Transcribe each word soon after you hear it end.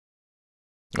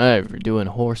Alright, we're doing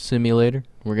horse simulator.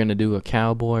 We're gonna do a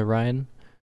cowboy riding.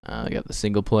 I got the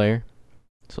single player,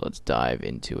 so let's dive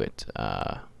into it.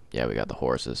 Yeah, we got the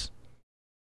horses,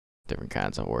 different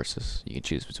kinds of horses. You can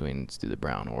choose between. Let's do the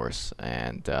brown horse,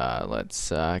 and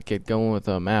let's get going with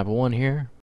map 1 here.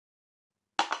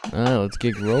 Let's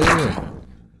get rolling.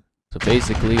 So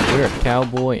basically, we're a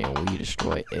cowboy and we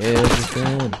destroy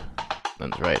everything.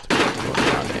 That's right, going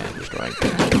around and destroying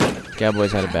things.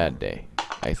 Cowboys had a bad day,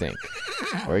 I think.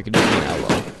 Or it could just be an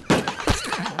outlaw.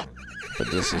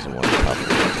 But this is one tough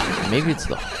one. Maybe it's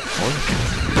the horse.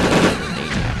 The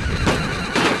maniac here.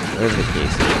 Whatever the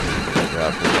case is, we're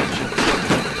out for vengeance.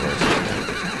 Or something.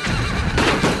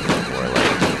 Or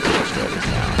like, destroy this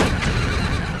town.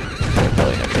 They're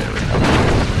probably never gonna recover.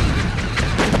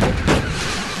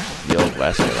 The old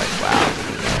west are like, wow,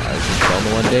 you know, I was just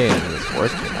filming one day and this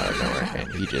horse came out of nowhere and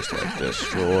he just like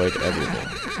destroyed everything.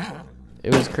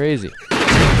 It was crazy.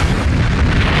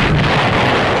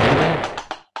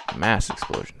 Mass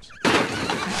explosions.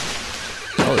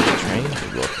 Oh, there's a train? Did we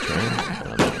blow up the train? I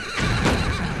don't know.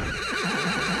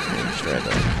 Maybe destroy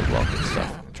the welcome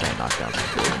stuff. Try and knock down some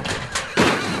buildings.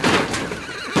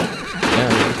 Yeah,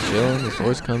 we're chilling. This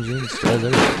horse comes in, destroys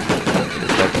everything.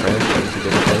 Just start crash, goes to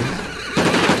different place.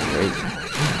 Crazy.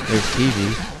 There's TV.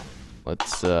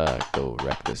 Let's go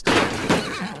wreck this thing.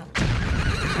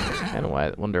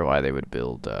 I wonder why they would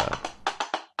build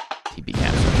TV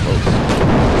cams so close.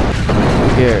 Who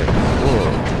cares? Whoa,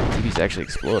 TV's actually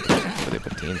exploded. So they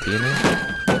put TNT in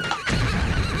there?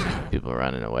 People are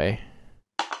running away.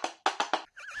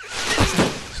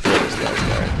 Destroy this guy's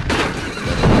guard.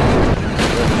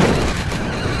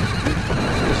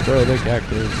 Destroy the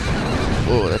cactus.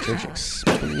 Whoa, that church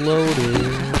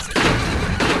exploded. It's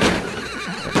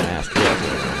a mass kind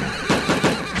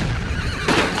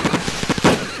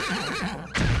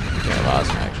of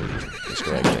awesome, actually,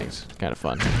 destroying things. Kind of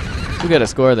fun. We got a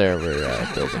score there. We're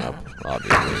building up,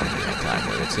 obviously. Time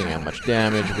limit, seeing how much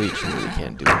damage we truly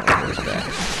can do on horseback.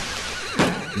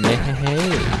 Nay.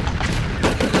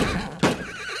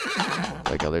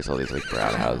 Like, oh, there's all these like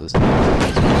brown houses.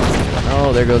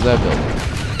 Oh, there goes that building.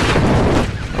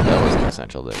 Oh, that wasn't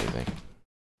essential to anything.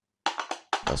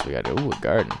 What else we gotta do? Ooh, a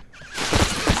garden.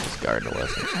 This garden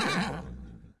wasn't.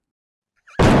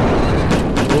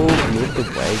 Oh, move the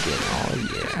wagon. Oh,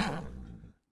 yeah.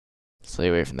 Stay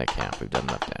away from that camp. We've done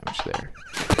enough damage there.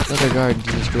 Another garden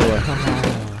to destroy.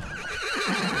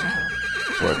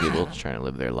 Poor people just trying to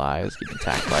live their lives, getting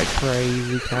attacked by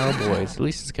crazy cowboys. At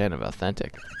least it's kind of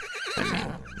authentic. I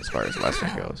mean, as far as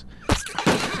Western goes.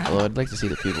 Although I'd like to see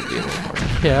the people be a little more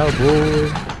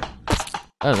cowboy.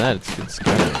 Other than that, it's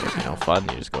kind of, you know, fun.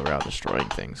 You just go around destroying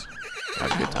things.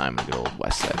 Have a good time in a good old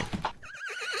West setting.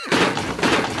 I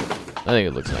think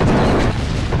it looks nice too.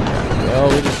 Well,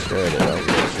 we destroyed it. Oh, we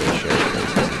destroyed shared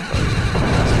places.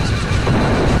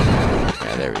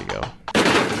 Yeah, there we go. We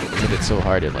hit it so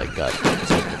hard it like got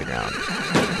sunk to the ground.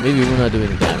 Maybe we're not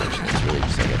doing the damage and it's really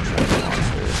just like a trash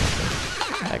monster or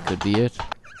something. That could be it.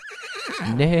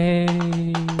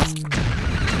 Nay.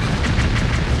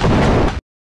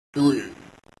 3,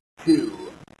 2,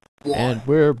 1. And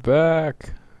we're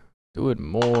back. Doing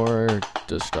more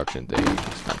destruction things.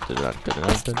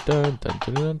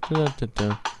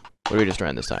 What are we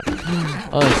destroying this time?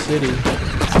 A city.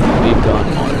 We've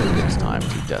gone modern. It's time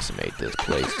to decimate this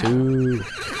place too.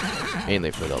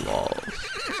 Mainly for the lulz.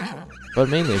 But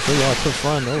mainly for lots of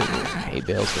fun. Oh, hay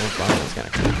bales going fine. That's kind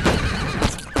of cool.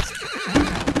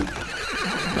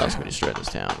 What else can we destroy this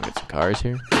town? We got some cars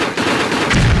here.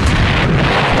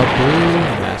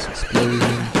 Kaboom! Mass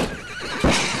explosions.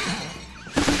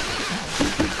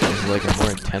 This is like a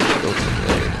more intense build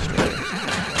simulator destroyer.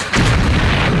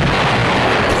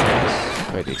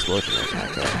 Quite the explosion right now,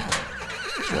 car.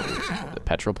 The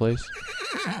petrol place.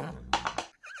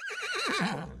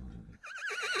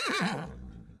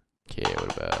 Okay,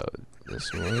 what about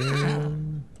this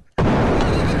one?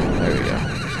 There we go.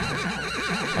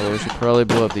 Although we should probably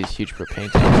blow up these huge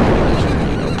propane tanks.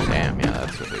 Oh, damn, yeah,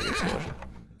 that's a big explosion.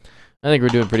 I think we're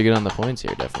doing pretty good on the points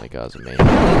here. Definitely causing major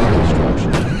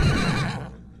destruction.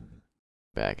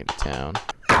 Back into town.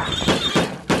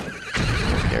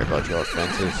 Don't care about your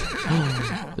fences.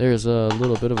 There's a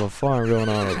little bit of a farm going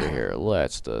on over here.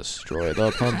 Let's destroy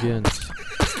the pumpkins.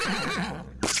 I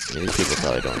mean, these people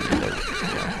probably don't need their,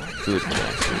 food for the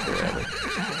next week or whatever.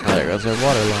 Oh, there goes our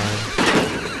water line.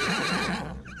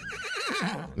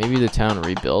 Maybe the town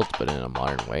rebuilt, but in a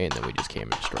modern way, and then we just came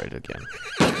and destroyed it again.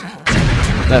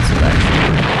 That's the fact.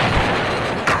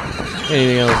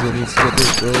 Anything else that needs to get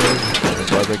destroyed?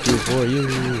 Barbecue for you.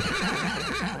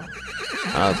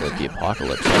 It's like the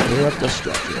apocalypse. We're up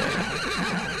destruction.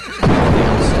 Everything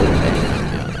else so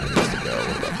bad. Yeah,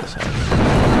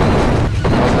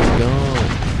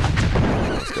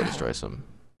 some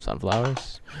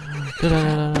sunflowers. I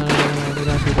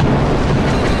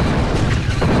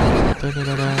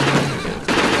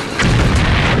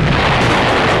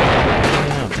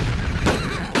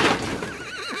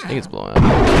think it's blowing up.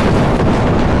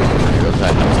 There goes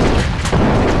that house.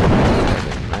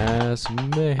 Mass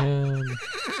mayhem.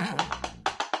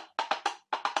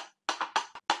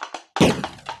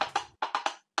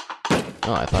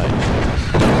 Oh, I thought I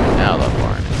just now the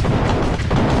barn is.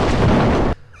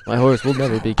 My horse will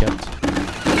never be kept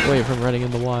away from running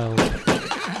in the wild.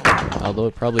 Although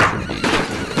it probably should be.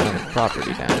 It's not a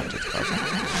property damage it's causing.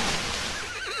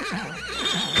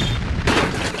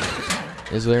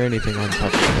 Is there anything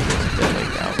untouched in this deadly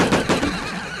cowboy?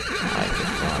 I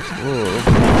think not. Whoa.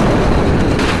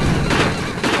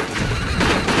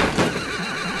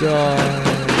 Die!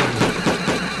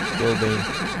 Building.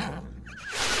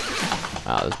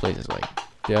 Wow, this place is like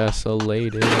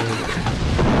desolated.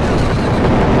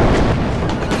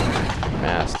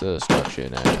 Mass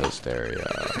destruction and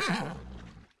hysteria.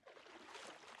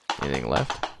 Anything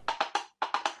left?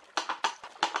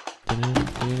 Close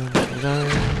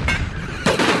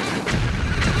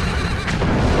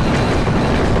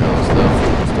the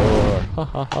food store. Ha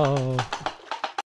ha ha.